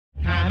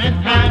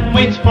Time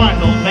waits for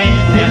no man,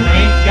 and I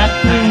ain't got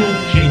time to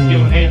shake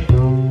your hand.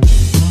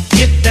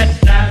 Get that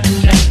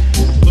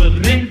Snapchat, put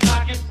it in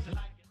pockets.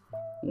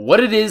 What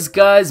it is,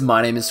 guys,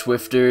 my name is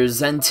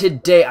Swifterrs, and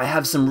today I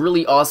have some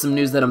really awesome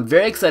news that I'm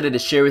very excited to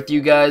share with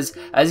you guys.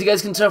 As you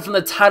guys can tell from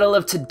the title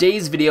of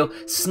today's video,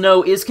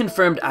 Snow is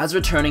confirmed as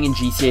returning in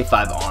GTA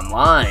 5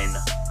 Online.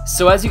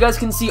 So as you guys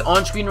can see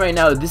on screen right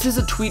now, this is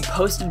a tweet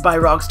posted by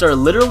Rockstar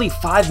literally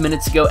 5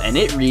 minutes ago, and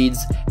it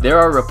reads, "There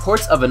are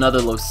reports of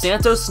another Los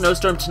Santos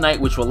snowstorm tonight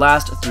which will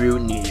last through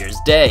New Year's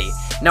Day."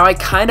 Now, I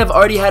kind of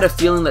already had a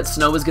feeling that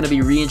Snow was going to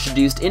be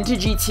reintroduced into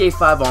GTA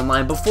 5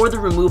 Online before the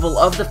removal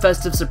of the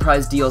Festive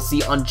Surprise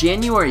DLC on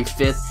January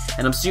 5th,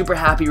 and I'm super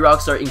happy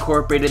Rockstar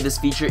incorporated this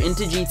feature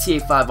into GTA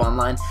 5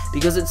 Online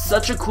because it's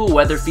such a cool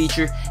weather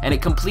feature and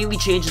it completely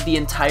changes the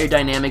entire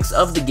dynamics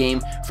of the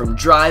game, from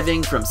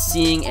driving, from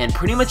seeing, and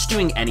pretty much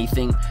doing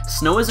anything.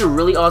 Snow is a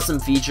really awesome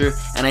feature,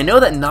 and I know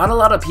that not a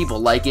lot of people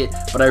like it,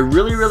 but I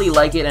really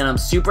like it, and I'm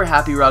super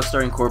happy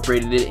Rockstar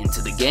incorporated it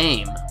into the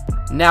game.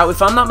 Now,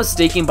 if I'm not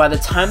mistaken, by the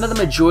time that the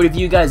majority of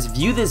you guys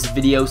view this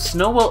video,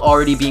 Snow will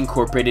already be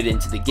incorporated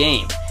into the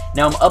game.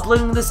 Now, I'm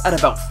uploading this at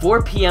about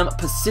 4 PM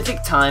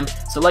Pacific time,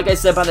 so like I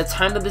said, by the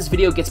time that this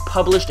video gets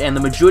published and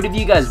the majority of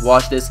you guys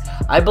watch this,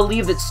 I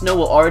believe that Snow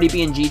will already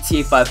be in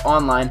GTA 5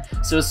 Online,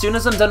 so as soon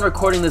as I'm done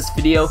recording this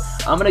video,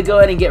 I'm gonna go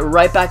ahead and get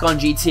right back on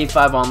GTA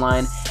 5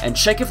 Online and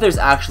check if there's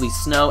actually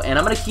snow, and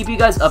I'm gonna keep you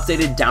guys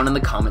updated down in the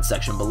comment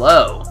section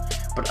below.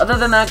 But other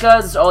than that,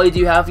 guys, that's all I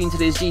do have in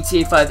today's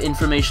GTA 5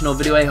 informational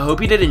video. I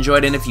hope you did enjoy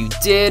it, and if you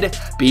did,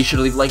 be sure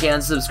to leave a like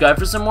and subscribe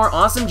for some more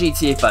awesome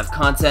GTA 5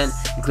 content,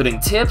 including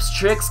tips,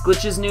 tricks,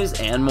 glitches, news,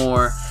 and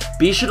more.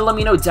 Be sure to let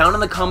me know down in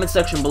the comment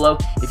section below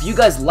if you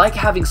guys like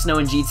having snow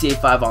in GTA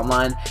 5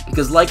 Online,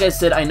 because like I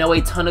said, I know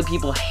a ton of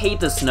people hate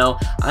the snow.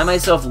 I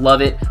myself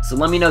love it, so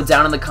let me know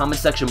down in the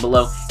comment section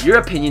below your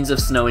opinions of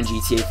snow in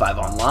GTA 5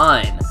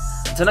 Online.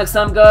 Until next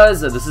time,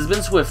 guys, this has been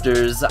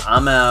Swifterrs.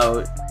 I'm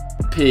out.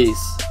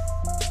 Peace.